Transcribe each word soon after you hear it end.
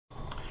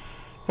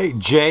Hey,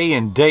 Jay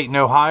in Dayton,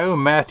 Ohio.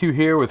 Matthew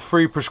here with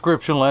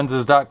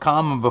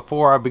freeprescriptionlenses.com, and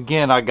before I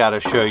begin, I gotta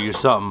show you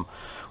something.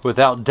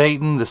 Without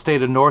Dayton, the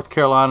state of North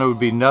Carolina would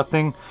be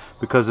nothing.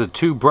 Because of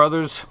two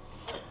brothers,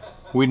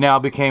 we now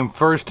became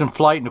first in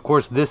flight, and of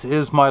course this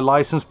is my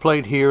license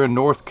plate here in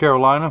North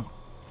Carolina.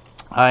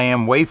 I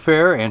am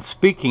Wayfarer, and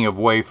speaking of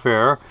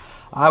Wayfarer,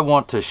 I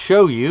want to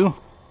show you,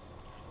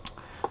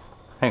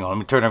 hang on, let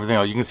me turn everything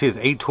on. You can see it's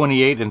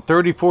 8:28 and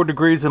 34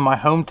 degrees in my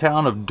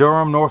hometown of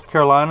Durham, North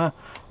Carolina.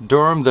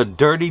 Durham, the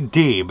dirty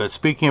D. But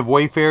speaking of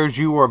Wayfarers,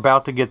 you are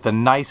about to get the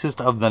nicest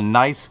of the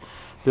nice.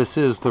 This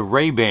is the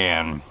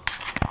RayBan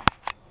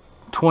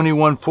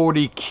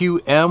 2140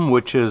 QM,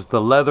 which is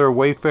the leather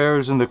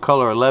Wayfarers in the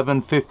color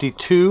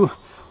 1152,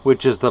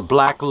 which is the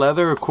black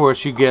leather. Of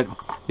course, you get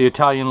the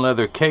Italian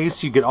leather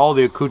case. You get all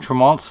the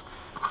accoutrements.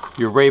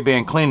 Your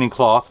RayBan cleaning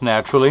cloth,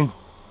 naturally.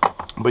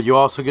 But you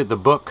also get the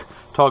book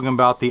talking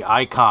about the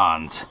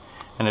icons,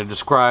 and it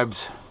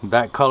describes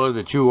that color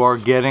that you are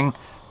getting,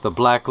 the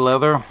black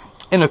leather,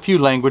 in a few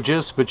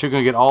languages, but you're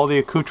going to get all the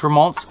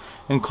accoutrements,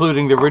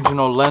 including the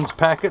original lens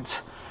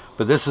packets.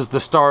 But this is the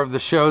star of the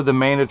show, the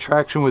main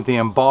attraction, with the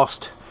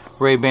embossed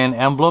RayBan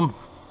emblem,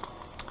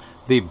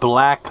 the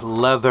black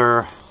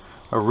leather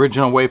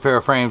original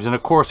Wayfarer frames. And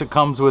of course it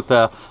comes with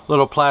a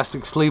little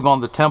plastic sleeve on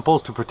the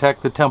temples to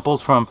protect the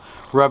temples from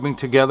rubbing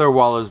together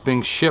while it's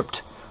being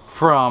shipped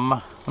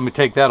from, let me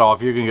take that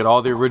off, you're going to get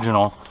all the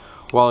original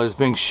while it's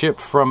being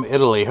shipped from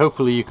Italy.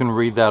 Hopefully you can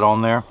read that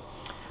on there.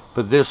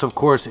 But this, of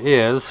course,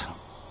 is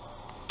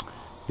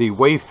the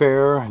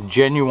Wayfarer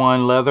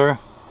genuine leather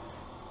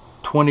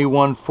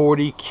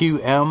 2140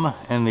 QM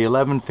and the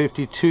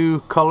 1152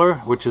 color,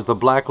 which is the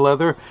black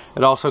leather.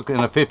 It also,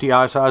 in a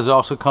 50i size,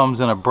 also comes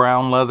in a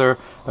brown leather,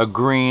 a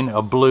green,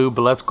 a blue.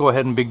 But let's go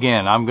ahead and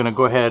begin. I'm going to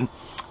go ahead.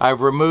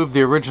 I've removed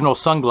the original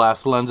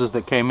sunglass lenses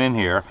that came in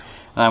here,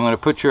 and I'm going to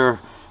put your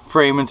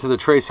frame into the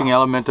tracing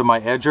element of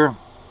my edger,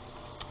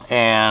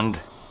 and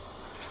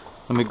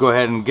let me go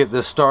ahead and get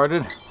this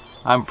started.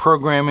 I'm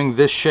programming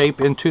this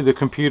shape into the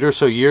computer,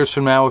 so years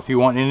from now, if you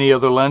want any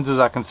other lenses,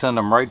 I can send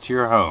them right to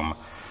your home.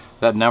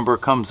 That number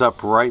comes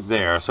up right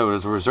there, so it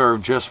is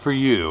reserved just for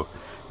you,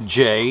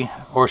 Jay,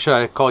 or should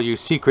I call you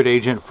Secret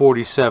Agent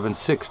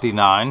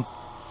 4769.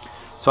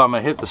 So I'm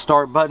going to hit the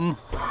start button.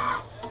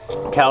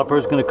 Caliper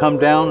is going to come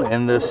down,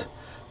 and this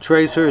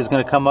tracer is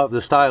going to come up. The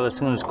stylus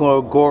is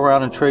going to go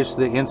around and trace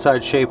the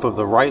inside shape of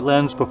the right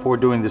lens before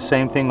doing the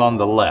same thing on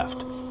the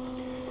left.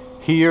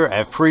 Here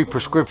at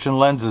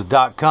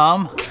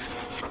freeprescriptionlenses.com,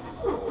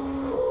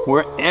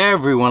 where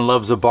everyone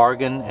loves a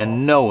bargain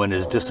and no one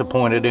is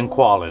disappointed in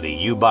quality.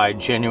 You buy a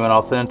genuine,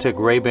 authentic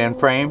RayBan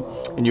frame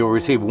and you'll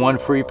receive one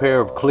free pair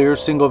of clear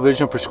single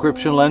vision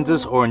prescription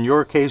lenses, or in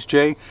your case,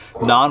 Jay,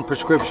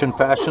 non-prescription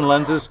fashion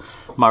lenses.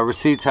 My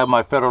receipts have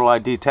my federal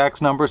ID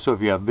tax number, so if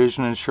you have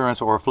vision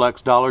insurance or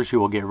flex dollars, you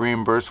will get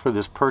reimbursed for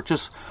this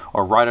purchase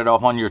or write it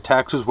off on your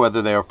taxes,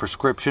 whether they are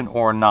prescription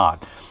or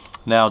not.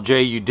 Now,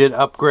 Jay, you did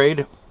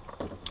upgrade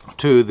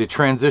to the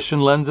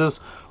transition lenses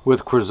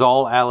with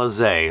Crizal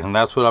Alize, and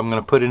that's what I'm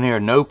going to put in here.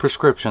 No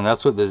prescription.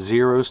 That's what the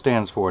 0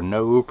 stands for.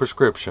 No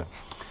prescription.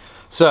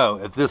 So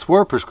if this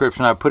were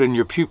prescription, I'd put in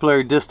your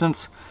pupillary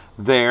distance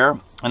there,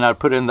 and I'd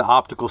put in the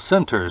optical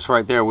centers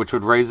right there, which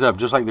would raise it up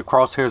just like the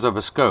crosshairs of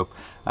a scope.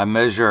 I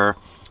measure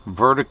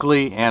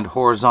vertically and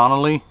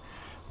horizontally,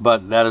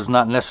 but that is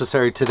not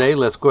necessary today.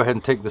 Let's go ahead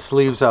and take the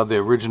sleeves out of the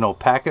original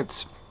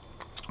packets.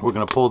 We're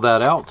going to pull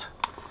that out.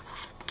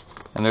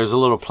 And there's a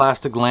little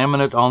plastic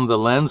laminate on the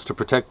lens to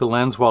protect the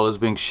lens while it's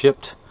being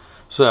shipped.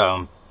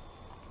 So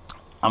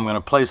I'm going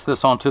to place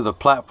this onto the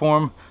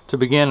platform to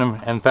begin.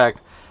 In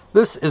fact,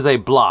 this is a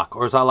block,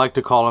 or as I like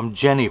to call them,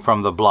 Jenny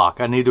from the block.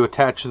 I need to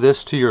attach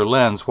this to your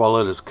lens while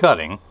it is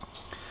cutting.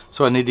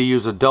 So I need to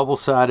use a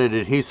double-sided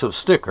adhesive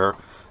sticker,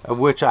 of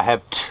which I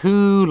have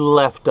 2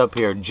 left up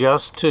here,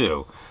 just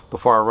 2,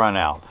 before I run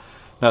out.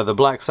 Now the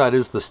black side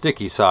is the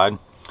sticky side.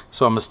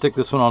 So I'm going to stick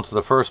this one onto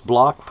the first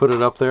block, put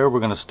it up there. We're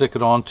going to stick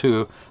it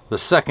onto the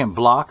second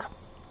block.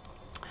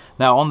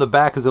 Now on the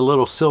back is a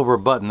little silver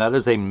button. That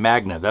is a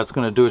magnet. That's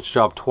going to do its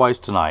job twice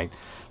tonight.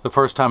 The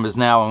first time is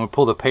now. I'm going to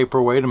pull the paper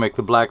away to make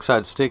the black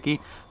side sticky.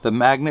 The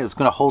magnet is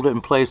going to hold it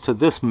in place to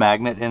this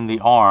magnet in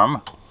the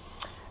arm.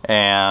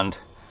 And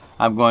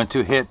I'm going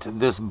to hit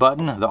this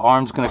button. The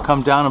arm's going to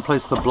come down and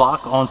place the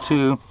block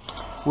onto,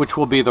 which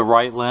will be the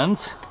right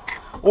lens,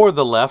 or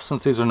the left,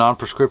 since these are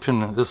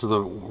non-prescription. This is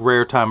the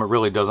rare time it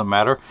really doesn't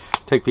matter.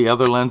 Take the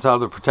other lens out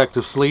of the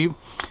protective sleeve,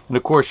 and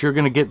of course you're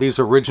going to get these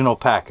original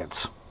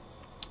packets.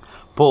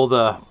 Pull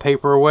the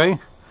paper away,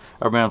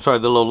 I'm sorry,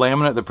 the little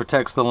laminate that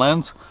protects the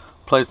lens.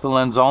 Place the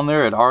lens on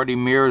there. It already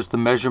mirrors the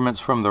measurements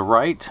from the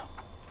right.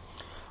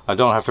 I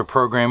don't have to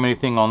program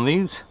anything on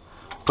these.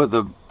 Put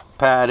the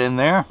pad in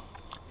there,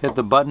 hit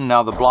the button.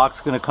 Now the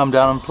block's going to come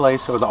down in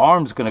place, or the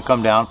arm's going to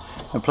come down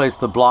and place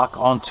the block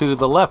onto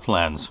the left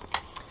lens.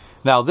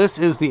 Now this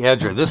is the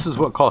edger. This is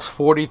what costs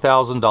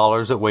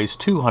 $40,000. It weighs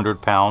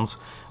 200 pounds.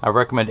 I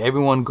recommend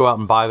everyone go out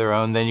and buy their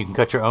own. Then you can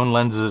cut your own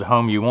lenses at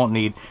home. You won't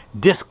need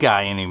this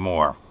guy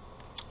anymore.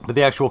 But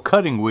the actual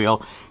cutting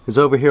wheel is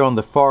over here on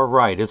the far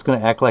right. It's going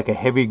to act like a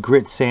heavy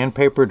grit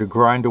sandpaper to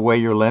grind away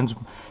your lens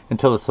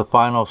until it's the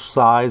final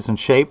size and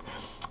shape.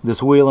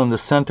 This wheel in the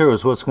center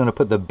is what's going to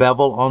put the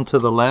bevel onto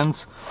the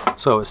lens,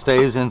 so it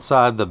stays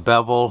inside the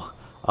bevel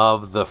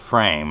of the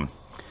frame.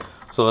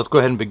 So let's go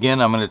ahead and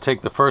begin. I'm going to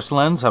take the first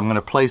lens. I'm going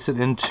to place it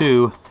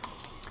into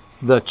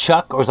the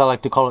chuck, or as I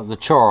like to call it, the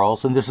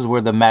Charles, and this is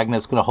where the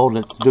magnet's going to hold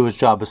it to do its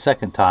job a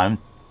second time.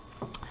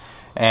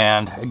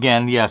 And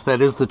again, yes,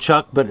 that is the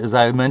chuck, but as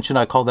I mentioned,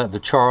 I call that the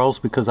Charles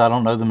because I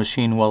don't know the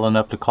machine well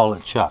enough to call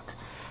it chuck.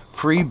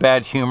 Free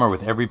bad humor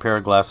with every pair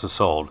of glasses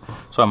sold.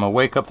 So I'm going to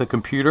wake up the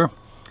computer.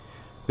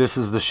 This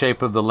is the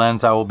shape of the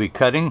lens I will be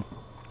cutting.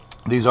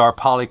 These are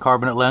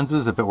polycarbonate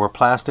lenses. If it were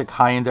plastic,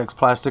 high index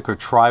plastic or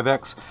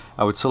Trivex,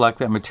 I would select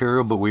that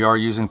material, but we are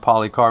using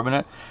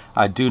polycarbonate.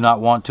 I do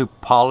not want to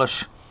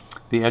polish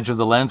the edge of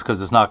the lens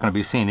because it's not going to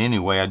be seen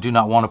anyway. I do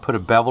not want to put a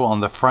bevel on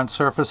the front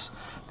surface,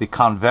 the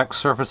convex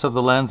surface of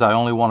the lens. I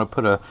only want to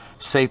put a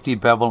safety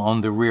bevel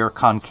on the rear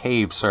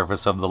concave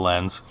surface of the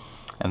lens.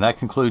 And that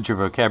concludes your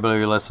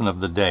vocabulary lesson of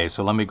the day.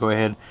 So let me go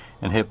ahead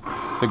and hit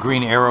the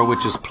green arrow,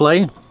 which is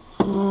play.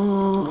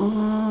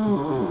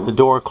 The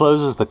door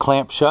closes, the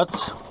clamp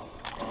shuts,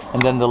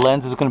 and then the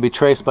lens is going to be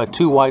traced by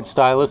 2 white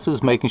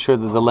styluses, making sure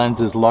that the lens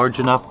is large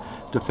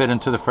enough to fit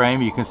into the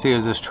frame. You can see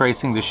as it's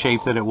tracing the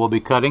shape that it will be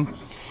cutting.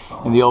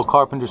 And the old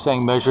carpenter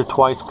saying measure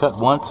twice, cut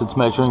once. It's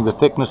measuring the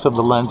thickness of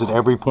the lens at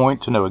every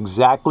point to know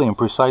exactly and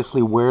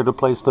precisely where to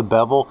place the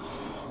bevel,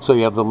 so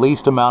you have the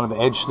least amount of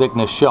edge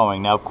thickness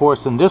showing. Now, of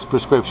course, in this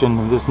prescription,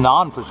 in this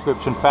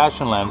non-prescription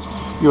fashion lens,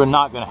 you are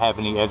not going to have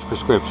any edge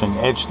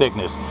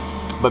thickness.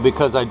 But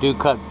because I do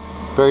cut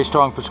very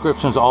strong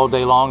prescriptions all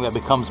day long, that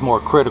becomes more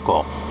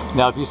critical.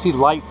 Now, if you see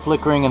light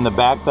flickering in the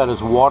back, that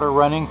is water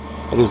running.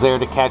 It is there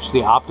to catch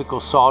the optical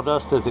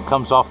sawdust as it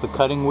comes off the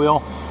cutting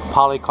wheel.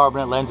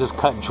 Polycarbonate lenses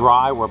cut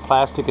dry, where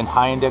plastic and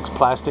high index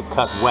plastic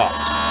cut wet.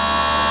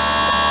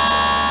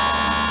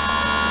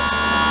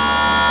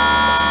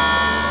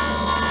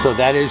 So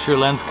that is your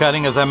lens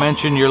cutting. As I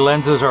mentioned, your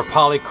lenses are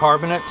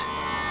polycarbonate.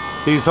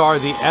 These are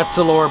the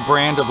Essilor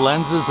brand of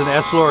lenses, and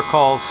Essilor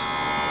calls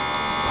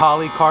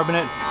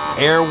polycarbonate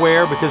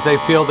airwear because they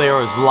feel they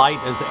are as light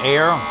as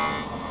air.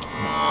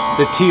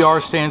 The TR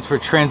stands for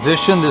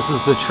transition. This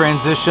is the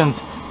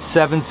Transitions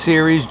 7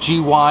 series.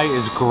 GY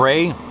is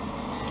gray,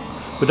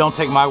 but don't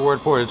take my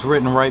word for it. It's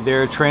written right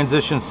there.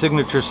 Transition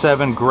Signature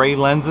 7 gray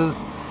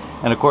lenses.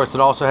 And of course, it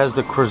also has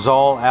the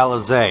Crizal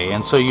Alize.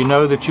 And so you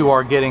know that you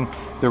are getting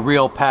the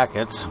real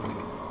packets.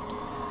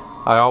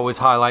 I always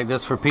highlight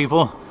this for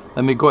people.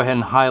 Let me go ahead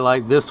and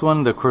highlight this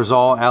one, the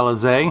Crizal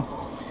Alize.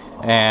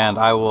 And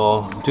I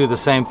will do the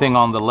same thing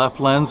on the left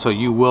lens. So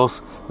you will,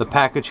 the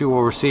package you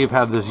will receive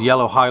have this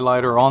yellow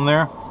highlighter on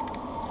there.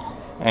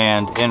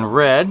 And in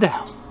red,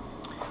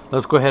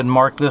 let's go ahead and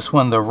mark this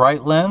one the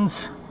right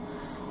lens,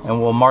 and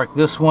we'll mark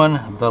this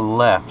one the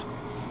left.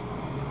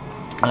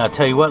 And I'll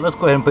tell you what, let's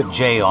go ahead and put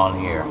J on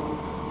here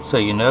so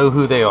you know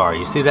who they are.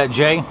 You see that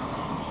J?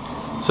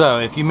 So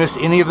if you miss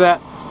any of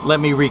that,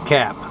 let me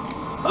recap.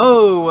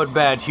 Oh, what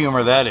bad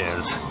humor that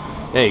is.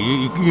 Hey,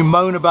 you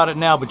moan about it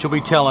now, but you'll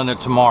be telling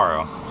it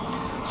tomorrow.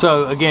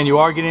 So again, you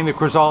are getting the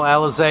Crizal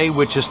Alize,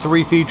 which is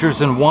 3 features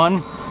in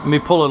one. Let me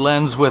pull a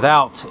lens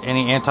without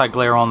any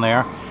anti-glare on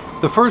there.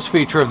 The first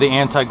feature of the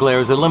anti-glare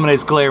is it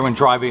eliminates glare when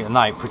driving at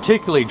night,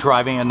 particularly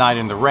driving at night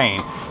in the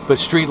rain. But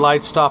street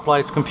lights,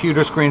 stoplights,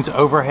 computer screens,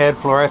 overhead,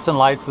 fluorescent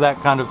lights,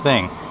 that kind of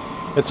thing.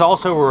 It's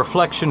also a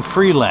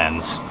reflection-free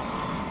lens.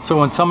 So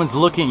when someone's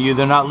looking at you,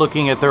 they're not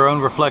looking at their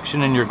own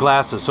reflection in your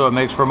glasses, so it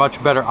makes for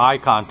much better eye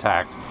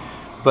contact.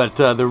 But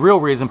the real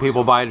reason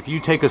people buy it, if you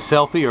take a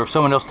selfie or if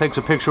someone else takes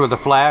a picture with a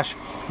flash,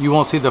 you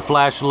won't see the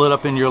flash lit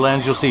up in your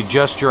lens, you'll see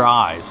just your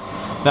eyes.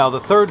 Now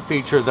the third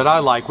feature that I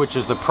like, which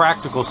is the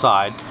practical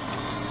side,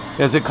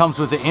 is it comes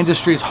with the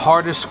industry's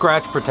hardest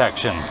scratch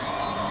protection.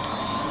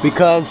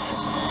 Because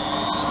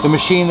the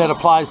machine that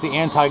applies the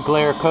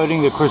anti-glare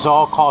coating, the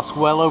Crizal, costs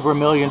well over $1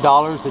 million.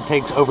 It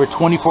takes over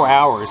 24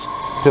 hours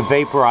to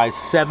vaporize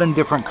 7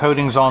 different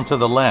coatings onto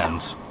the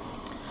lens.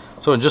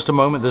 So in just a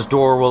moment, this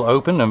door will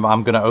open, and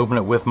I'm going to open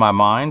it with my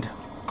mind.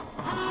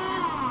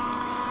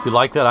 If you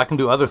like that, I can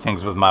do other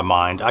things with my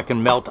mind. I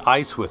can melt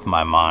ice with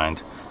my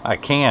mind. I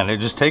can. It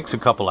just takes a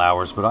couple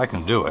hours, but I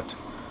can do it.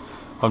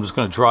 I'm just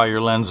going to dry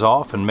your lens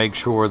off and make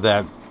sure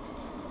that...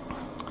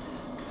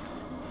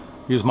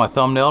 Use my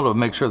thumbnail to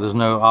make sure there's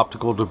no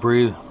optical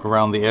debris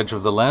around the edge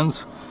of the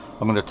lens.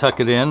 I'm going to tuck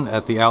it in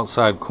at the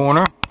outside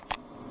corner.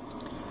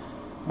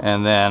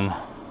 And then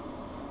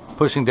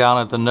pushing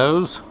down at the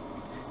nose.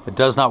 It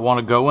does not want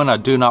to go in. I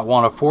do not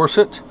want to force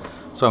it.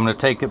 So I'm going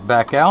to take it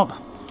back out.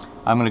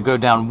 I'm going to go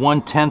down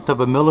 1/10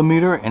 of a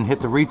millimeter and hit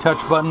the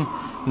retouch button.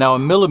 Now a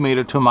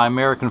millimeter, to my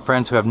American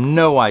friends who have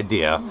no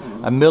idea,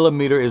 a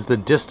millimeter is the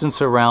distance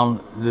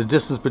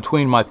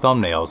between my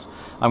thumbnails.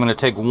 I'm going to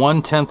take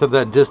 1/10 of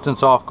that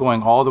distance off,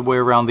 going all the way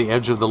around the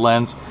edge of the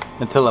lens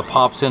until it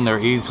pops in there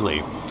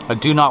easily. I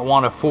do not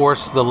want to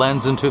force the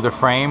lens into the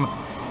frame.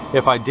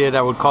 If I did,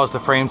 that would cause the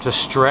frame to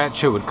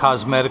stretch. It would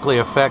cosmetically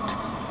affect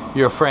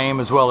your frame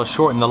as well as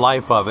shorten the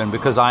life of it. And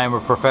because I am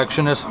a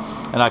perfectionist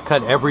and I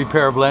cut every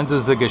pair of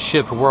lenses that get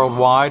shipped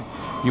worldwide,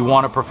 you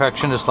want a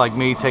perfectionist like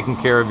me taking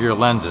care of your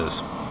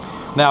lenses.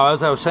 Now,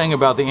 as I was saying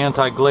about the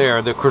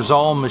anti-glare, the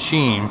Crizal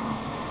machine,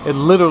 it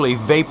literally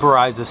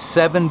vaporizes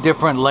 7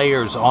 different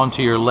layers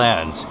onto your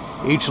lens.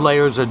 Each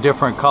layer is a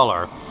different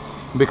color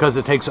because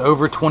it takes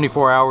over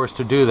 24 hours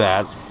to do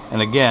that.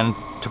 And again,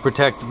 to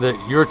protect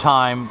your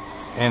time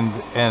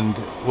and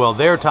well,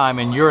 their time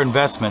and your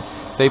investment,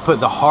 they put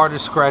the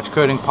hardest scratch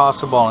coating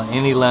possible on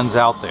any lens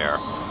out there.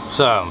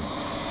 So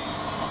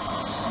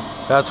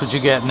that's what you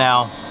get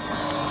now.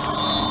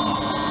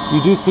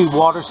 You do see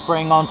water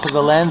spraying onto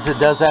the lens. It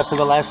does that for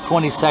the last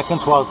 20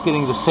 seconds while it's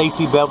getting the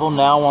safety bevel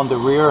now on the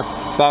rear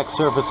back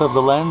surface of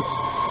the lens.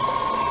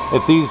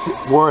 If these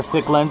were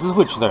thick lenses,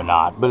 which they're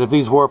not, but if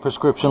these were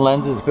prescription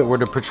lenses, if it were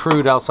to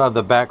protrude outside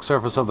the back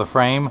surface of the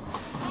frame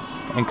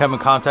and come in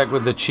contact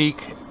with the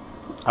cheek,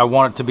 I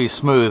want it to be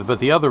smooth. But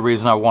the other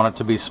reason I want it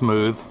to be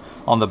smooth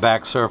on the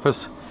back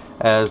surface,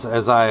 as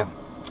I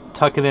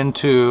tuck it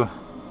into,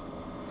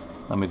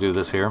 let me do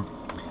this here.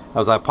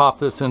 As I pop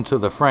this into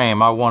the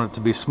frame, I want it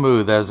to be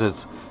smooth as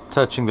it's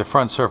touching the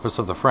front surface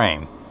of the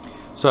frame.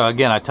 So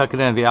again, I tuck it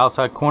into the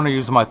outside corner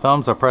using my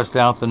thumbs. I press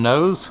down at the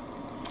nose.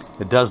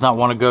 It does not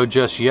want to go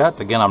just yet.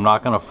 Again, I'm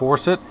not going to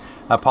force it.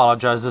 I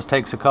apologize, this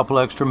takes a couple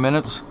extra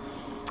minutes.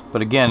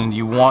 But again,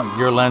 you want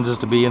your lenses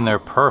to be in there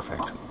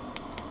perfect.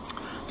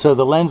 So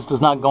the lens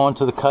does not go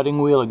into the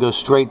cutting wheel, it goes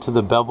straight to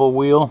the bevel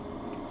wheel.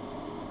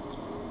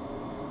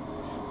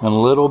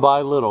 And little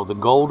by little, the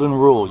golden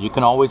rule, you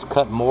can always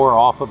cut more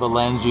off of a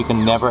lens, you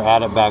can never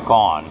add it back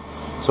on.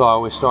 So I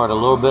always start a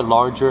little bit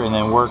larger and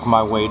then work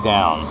my way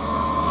down.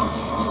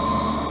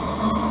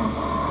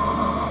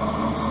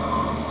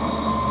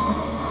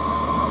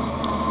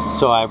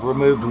 So I've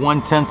removed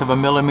 1/10 of a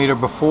millimeter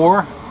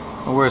before.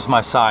 Where's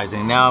my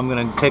sizing? Now I'm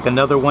going to take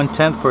another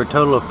 1/10 for a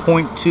total of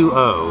 0.20.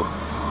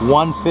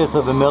 1/5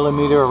 of a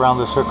millimeter around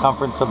the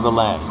circumference of the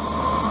lens.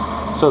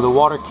 So the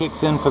water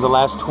kicks in for the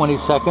last 20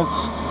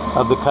 seconds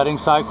of the cutting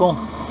cycle.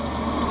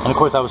 And of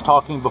course I was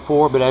talking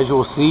before, but as you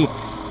will see,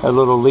 a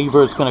little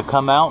lever is going to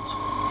come out.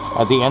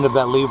 At the end of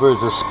that lever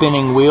is a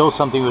spinning wheel,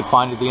 something you would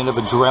find at the end of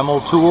a Dremel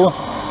tool.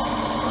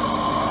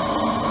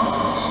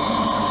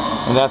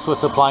 And that's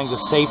what's applying the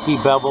safety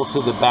bevel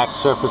to the back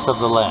surface of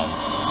the lens.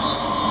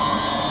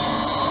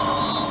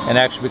 And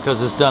actually,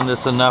 because it's done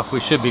this enough, we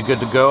should be good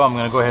to go. I'm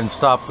going to go ahead and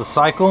stop the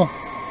cycle.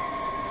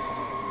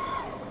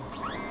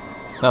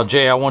 Now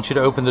Jay, I want you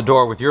to open the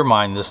door with your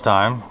mind this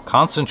time.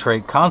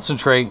 Concentrate,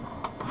 concentrate.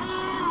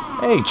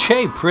 Hey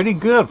Jay, pretty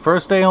good.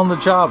 First day on the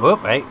job. Oh,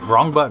 hey,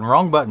 wrong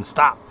button.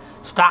 Stop,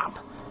 stop.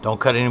 Don't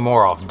cut any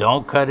more off.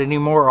 Don't cut any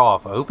more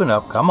off. Open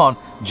up, come on.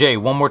 Jay,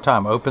 one more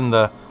time. Open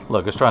the,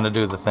 look, it's trying to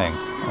do the thing.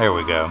 There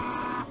we go.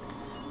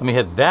 Let me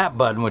hit that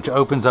button, which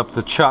opens up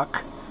the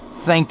chuck.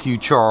 Thank you,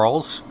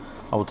 Charles.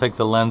 I will take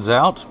the lens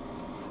out.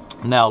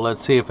 Now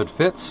let's see if it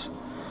fits.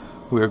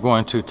 We are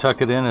going to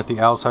tuck it in at the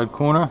outside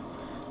corner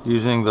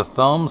using the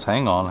thumbs.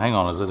 Hang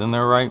on, is it in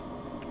there right?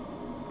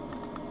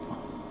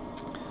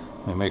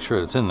 Let me make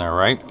sure it's in there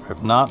right.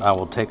 If not, I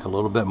will take a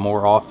little bit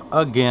more off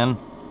again.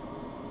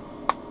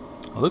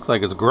 It looks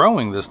like it's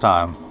growing this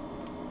time.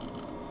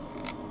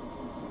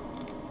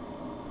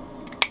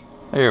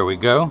 There we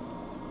go.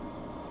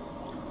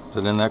 Is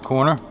it in that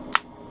corner?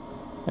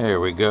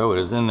 There we go, it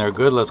is in there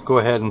good. Let's go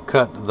ahead and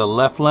cut the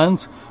left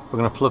lens. We're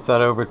going to flip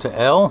that over to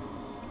L.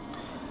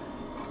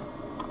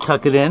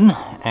 Tuck it in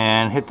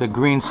and hit the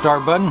green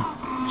start button.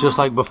 Just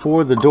like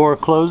before, the door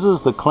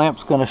closes, the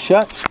clamp's going to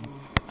shut.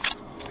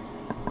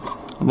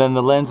 And then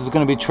the lens is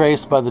going to be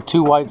traced by the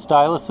 2 white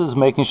styluses,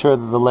 making sure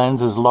that the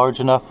lens is large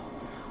enough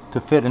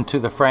to fit into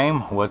the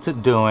frame. What's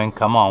it doing?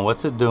 Come on,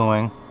 what's it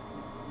doing?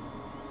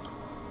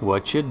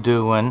 What you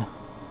doing?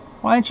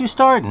 Why aren't you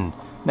starting?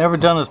 Never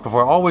done this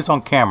before, always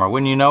on camera.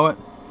 Wouldn't you know it?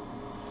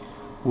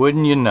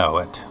 Wouldn't you know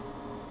it?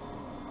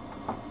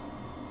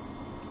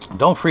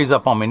 Don't freeze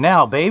up on me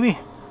now, baby.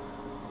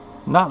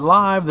 Not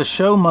live, the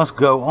show must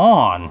go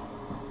on.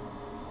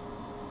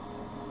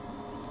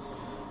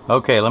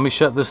 Okay, let me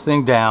shut this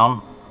thing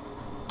down.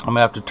 I'm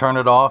gonna have to turn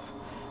it off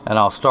and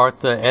I'll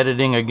start the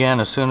editing again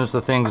as soon as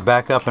the thing's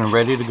back up and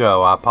ready to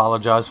go. I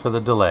apologize for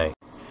the delay.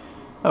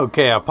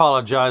 Okay, I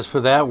apologize for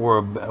that.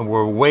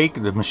 We're awake.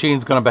 The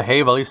machine's going to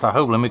behave, at least I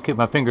hope. Let me keep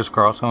my fingers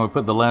crossed when we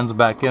put the lens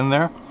back in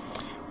there.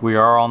 We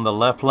are on the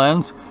left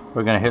lens.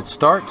 We're going to hit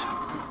start.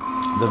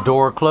 The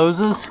door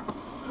closes.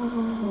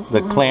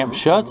 The clamp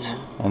shuts.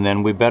 And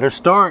then we better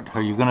start.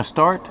 Are you going to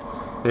start?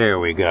 There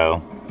we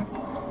go.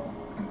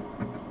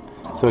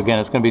 So again,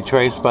 it's going to be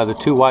traced by the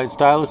 2 white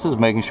styluses,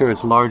 making sure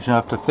it's large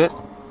enough to fit.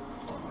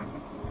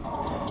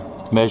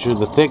 Measure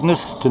the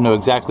thickness to know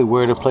exactly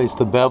where to place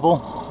the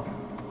bevel.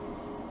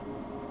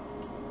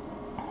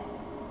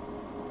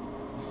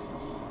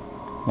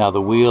 Now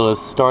the wheel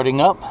is starting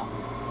up.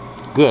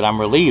 Good,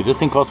 I'm relieved. This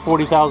thing costs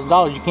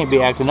 $40,000. You can't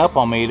be acting up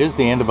on me. It is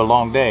the end of a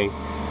long day.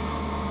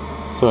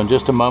 So in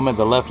just a moment,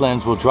 the left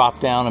lens will drop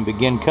down and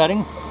begin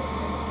cutting.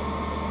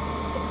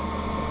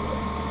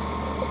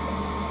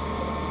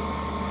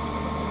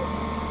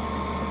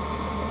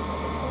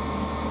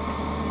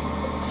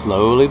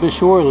 Slowly but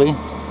surely.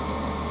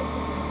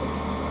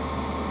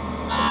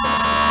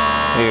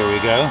 There we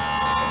go.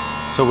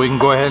 So we can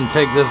go ahead and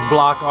take this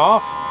block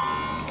off.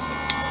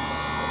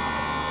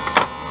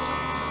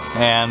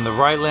 And the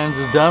right lens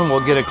is done.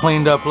 We'll get it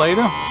cleaned up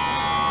later.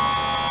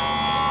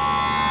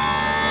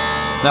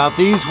 Now if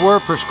these were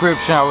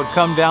prescription, I would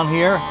come down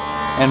here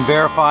and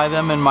verify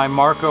them in my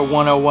Marco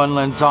 101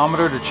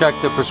 lensometer to check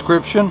the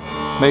prescription.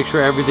 Make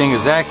sure everything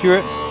is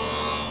accurate.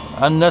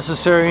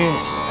 Unnecessary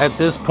at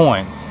this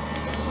point.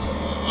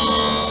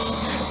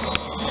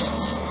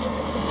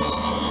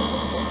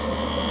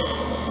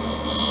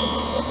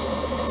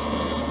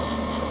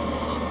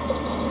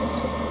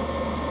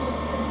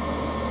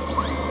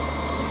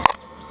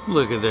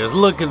 Look at this,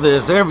 look at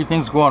this.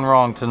 Everything's going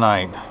wrong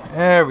tonight.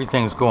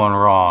 Everything's going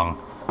wrong.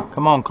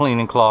 Come on,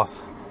 cleaning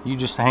cloth. You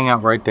just hang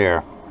out right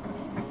there.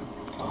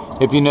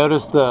 If you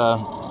notice the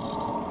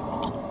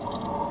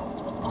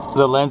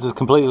lens is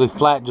completely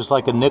flat, just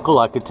like a nickel,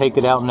 I could take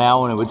it out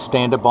now and it would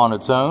stand up on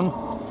its own.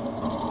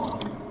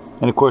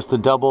 And of course the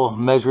double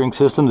measuring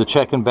system, the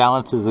check and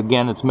balance, is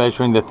again, it's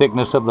measuring the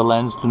thickness of the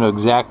lens to know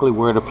exactly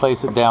where to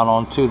place it down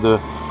onto the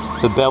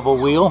bevel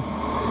wheel.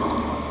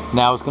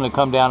 Now it's going to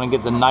come down and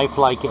get the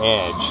knife-like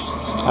edge.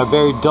 A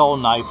very dull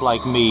knife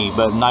like me,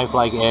 but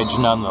knife-like edge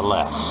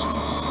nonetheless.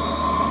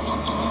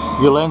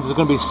 Your lens is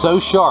going to be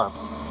so sharp,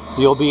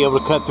 you'll be able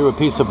to cut through a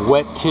piece of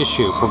wet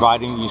tissue,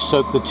 providing you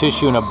soak the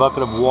tissue in a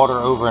bucket of water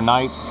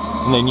overnight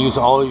and then use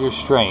all your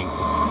strength.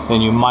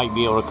 Then you might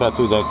be able to cut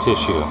through that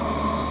tissue.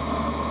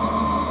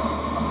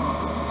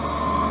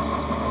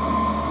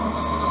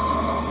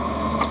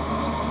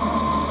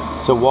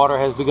 So water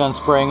has begun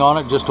spraying on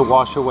it just to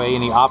wash away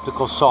any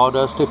optical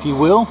sawdust, if you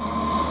will.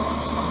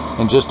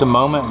 In just a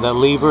moment, that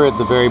lever at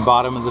the very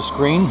bottom of the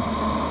screen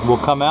will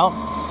come out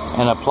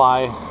and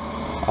apply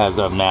as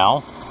of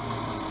now.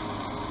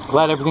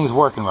 Glad everything's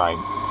working right.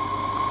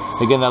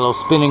 Again, that little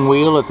spinning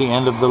wheel at the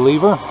end of the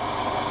lever,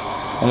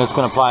 and it's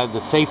going to apply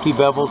the safety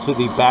bevel to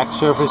the back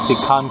surface, the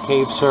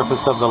concave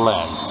surface of the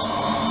lens.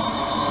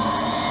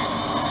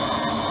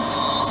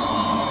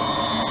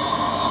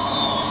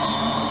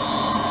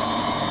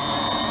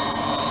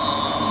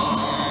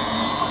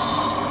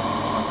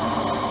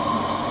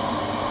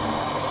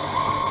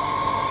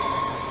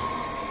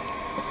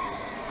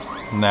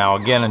 Now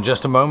again, in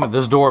just a moment,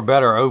 this door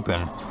better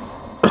open.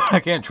 I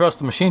can't trust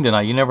the machine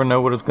tonight. You never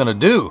know what it's going to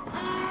do.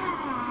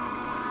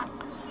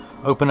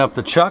 Open up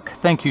the Chuck.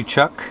 Thank you,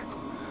 Chuck.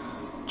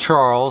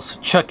 Charles,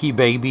 Chucky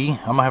baby.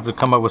 I'm going to have to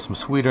come up with some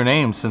sweeter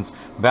names since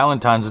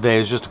Valentine's Day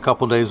is just a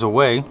couple days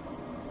away.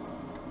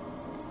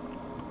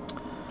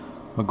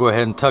 I'll go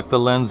ahead and tuck the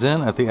lens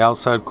in at the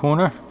outside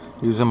corner.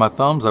 Using my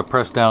thumbs, I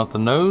press down at the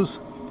nose.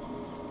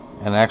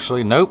 And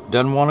actually, nope,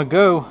 doesn't want to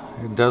go.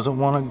 It doesn't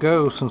want to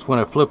go since when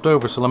it flipped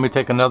over. So let me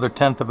take another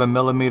 1/10 of a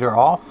millimeter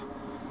off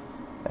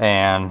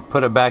and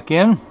put it back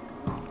in.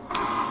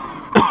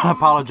 I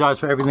apologize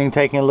for everything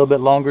taking a little bit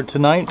longer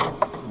tonight,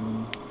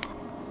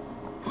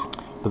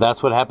 but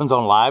that's what happens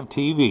on live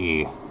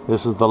TV.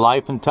 This is the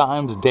life and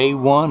times, day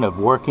one of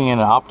working in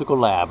an optical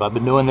lab. I've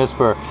been doing this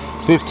for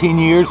 15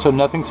 years, so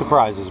nothing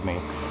surprises me.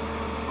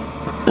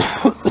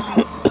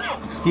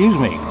 Excuse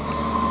me,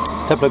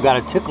 except I've got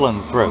a tickle in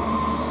the throat.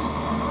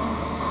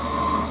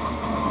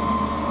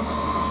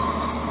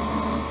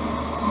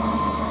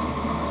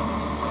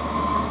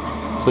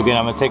 So again,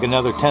 I'm going to take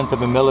another 1/10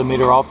 of a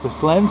millimeter off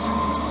this lens.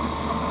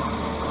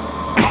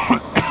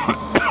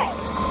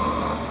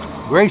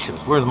 Gracious,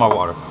 where's my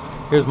water?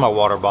 Here's my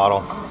water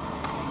bottle.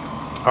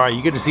 Alright,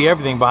 you get to see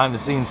everything behind the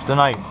scenes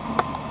tonight.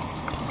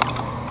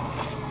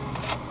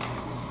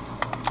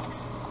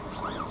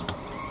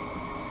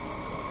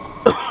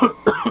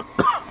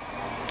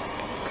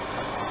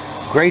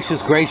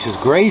 Gracious, gracious,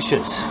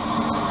 gracious.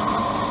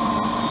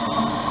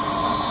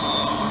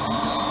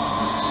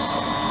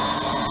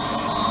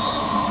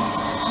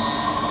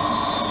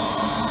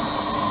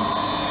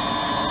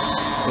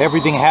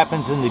 Everything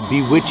happens in the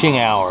bewitching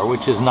hour,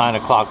 which is 9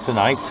 o'clock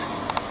tonight.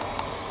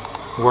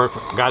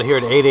 Got here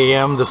at 8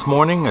 a.m. this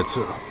morning. It's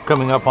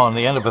coming up on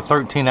the end of a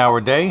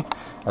 13-hour day.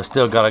 I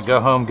still got to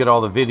go home, get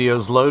all the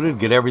videos loaded,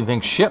 get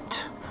everything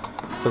shipped.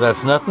 But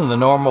that's nothing. The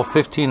normal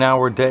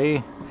 15-hour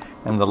day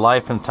and the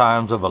life and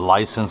times of a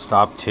licensed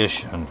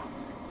optician.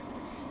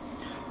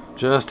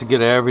 Just to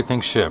get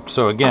everything shipped.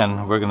 So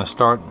again, we're going to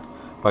start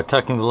by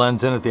tucking the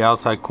lens in at the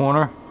outside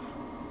corner,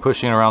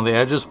 pushing around the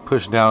edges,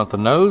 push down at the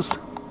nose.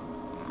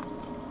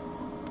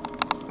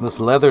 This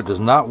leather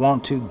does not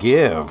want to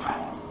give.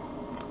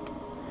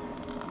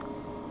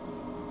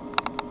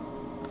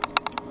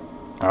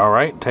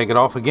 Alright, take it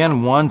off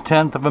again,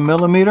 1/10 of a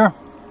millimeter.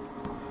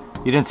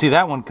 You didn't see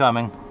that one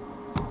coming.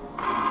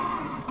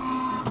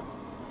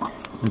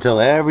 Until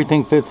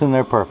everything fits in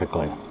there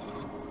perfectly.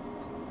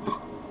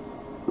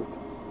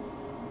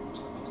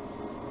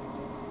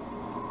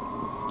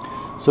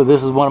 So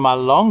this is one of my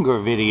longer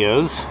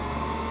videos.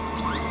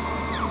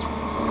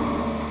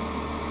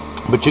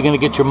 But you're going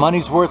to get your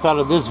money's worth out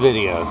of this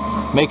video,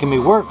 making me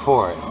work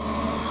for it.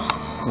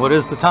 What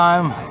is the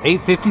time?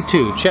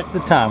 8:52. Check the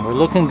time. We're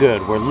looking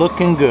good. We're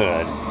looking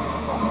good.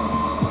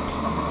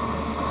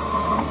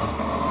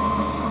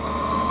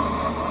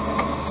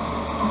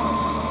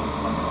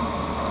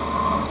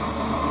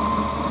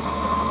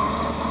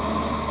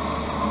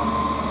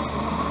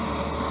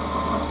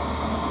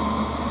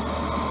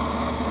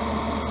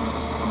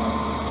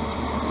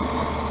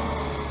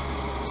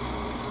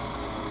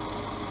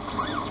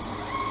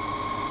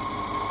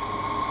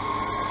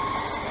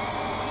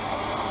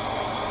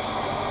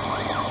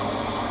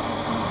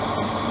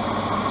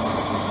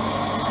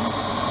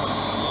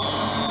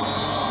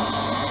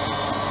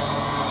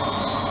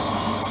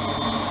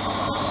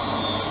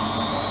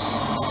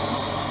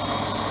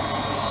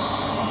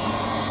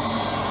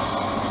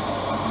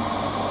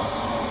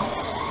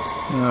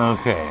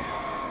 Okay.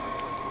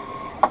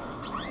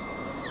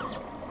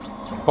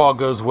 If all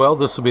goes well,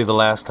 this will be the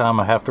last time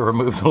I have to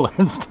remove the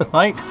lens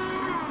tonight.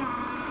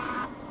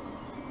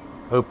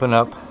 Open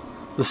up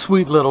the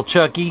sweet little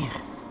Chucky.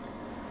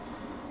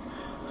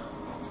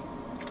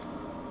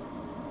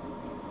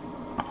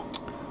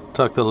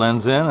 Tuck the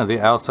lens in at the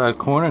outside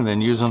corner, and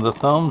then using the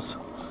thumbs,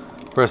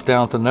 press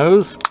down at the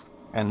nose,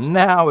 and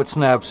now it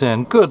snaps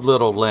in. Good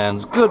little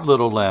lens, good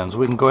little lens.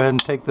 We can go ahead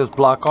and take this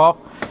block off.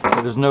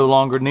 It is no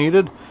longer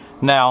needed.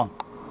 Now,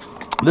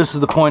 this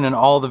is the point in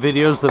all the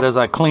videos that as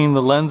I clean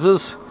the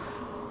lenses,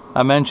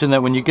 I mentioned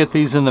that when you get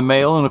these in the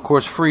mail, and of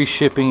course free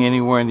shipping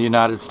anywhere in the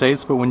United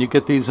States, but when you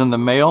get these in the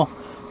mail,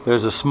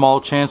 there's a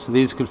small chance that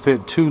these could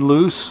fit too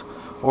loose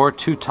or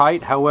too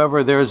tight.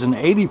 However, there's an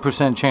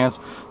 80% chance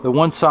that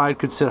one side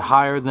could sit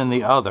higher than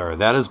the other.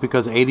 That is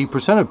because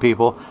 80% of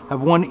people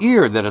have one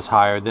ear that is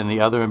higher than the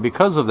other, and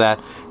because of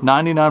that,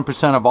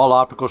 99% of all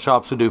optical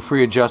shops will do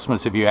free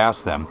adjustments if you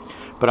ask them.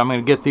 But I'm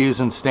going to get these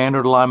in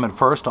standard alignment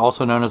first,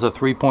 also known as a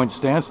 3-point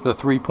stance. The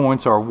 3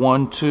 points are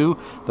 1, 2,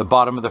 the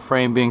bottom of the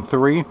frame being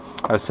 3.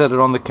 I set it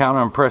on the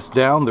counter and press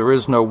down. There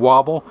is no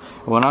wobble.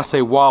 And when I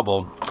say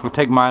wobble, I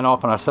take mine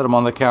off and I set them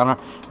on the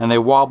counter, and they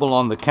wobble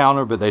on the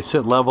counter, but they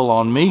sit level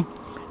on me.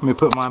 Let me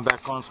put mine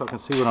back on so I can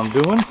see what I'm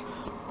doing.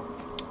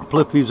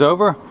 Flip these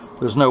over.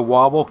 There's no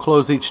wobble.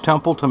 Close each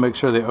temple to make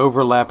sure they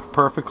overlap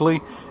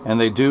perfectly,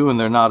 and they do, and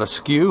they're not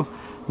askew.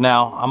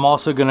 Now, I'm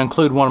also going to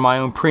include one of my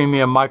own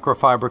premium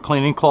microfiber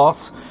cleaning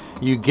cloths.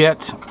 You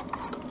get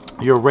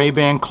your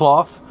RayBan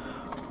cloth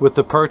with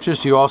the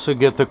purchase. You also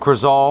get the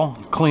Crizal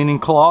cleaning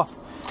cloth,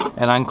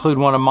 and I include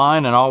one of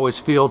mine, and always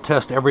field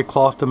test every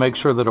cloth to make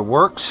sure that it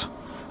works.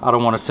 I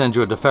don't want to send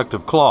you a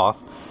defective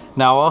cloth.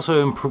 Now, I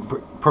also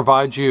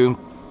provide you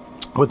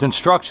with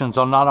instructions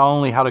on not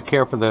only how to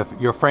care for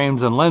your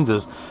frames and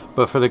lenses,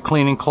 but for the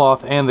cleaning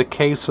cloth and the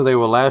case, so they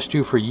will last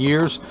you for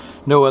years.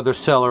 No other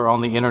seller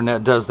on the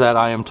internet does that,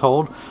 I am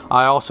told.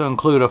 I also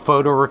include a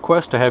photo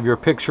request to have your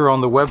picture on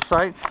the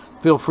website.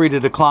 Feel free to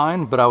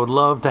decline, but I would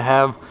love to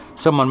have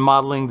someone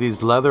modeling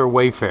these leather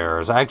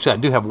Wayfarers. Actually, I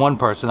do have one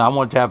person. I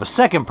want to have a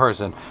second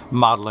person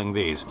modeling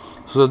these.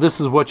 So this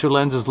is what your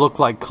lenses look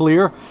like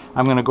clear.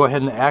 I'm going to go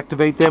ahead and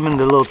activate them in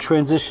the little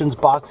transitions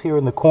box here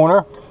in the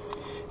corner.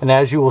 And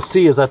as you will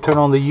see, as I turn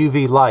on the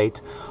UV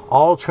light,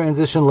 all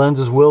transition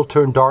lenses will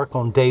turn dark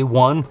on day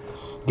 1.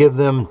 Give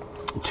them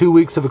 2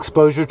 weeks of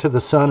exposure to the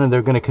sun, and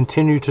they're going to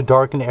continue to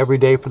darken every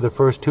day for the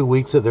first 2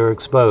 weeks that they're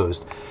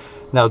exposed.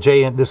 Now,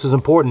 Jay, this is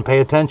important.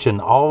 Pay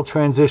attention. All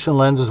transition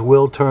lenses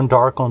will turn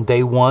dark on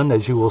day 1,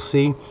 as you will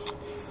see.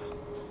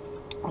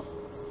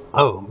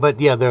 Oh,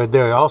 but yeah,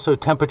 they're also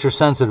temperature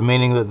sensitive,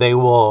 meaning that they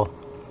will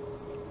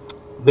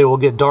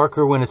get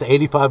darker when it's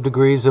 85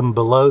 degrees and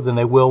below than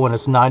they will when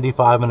it's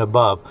 95 and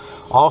above.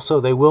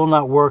 Also, they will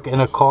not work in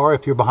a car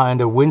if you're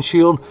behind a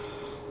windshield.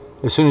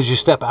 As soon as you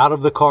step out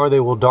of the car,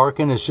 they will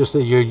darken. It's just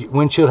that your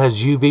windshield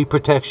has UV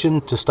protection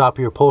to stop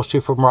your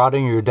upholstery from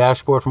rotting or your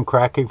dashboard from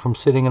cracking from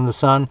sitting in the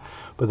sun,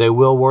 but they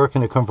will work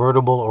in a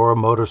convertible or a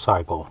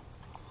motorcycle.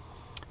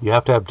 You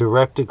have to have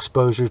direct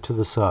exposure to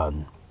the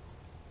sun.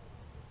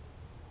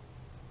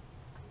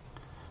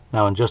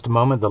 Now, in just a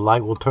moment, the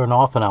light will turn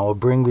off and I will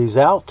bring these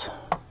out.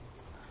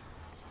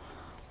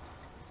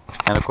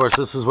 And of course,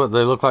 this is what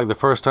they look like the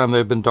first time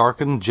they've been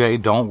darkened. Jay,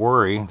 don't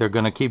worry. They're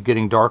going to keep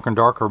getting darker and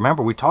darker.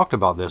 Remember, we talked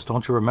about this.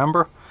 Don't you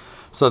remember?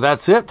 So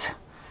that's it.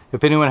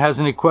 If anyone has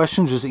any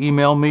questions, just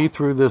email me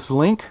through this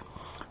link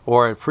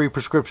or at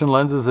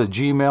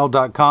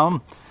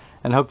freeprescriptionlenses@gmail.com.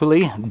 And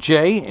hopefully,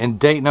 Jay in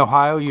Dayton,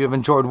 Ohio, you have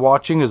enjoyed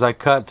watching as I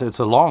cut, it's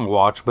a long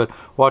watch, but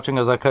watching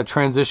as I cut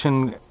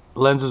transition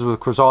lenses with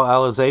Crizal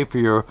Alize for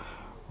your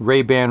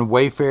RayBan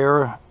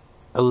Wayfarer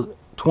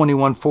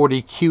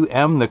 2140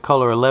 QM, the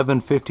color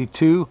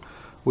 1152,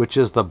 which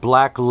is the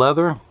black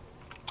leather,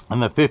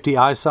 and the 50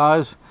 eye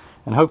size.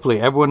 And hopefully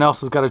everyone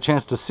else has got a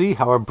chance to see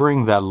how I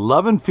bring that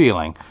love and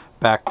feeling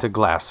back to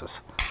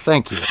glasses.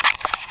 Thank you.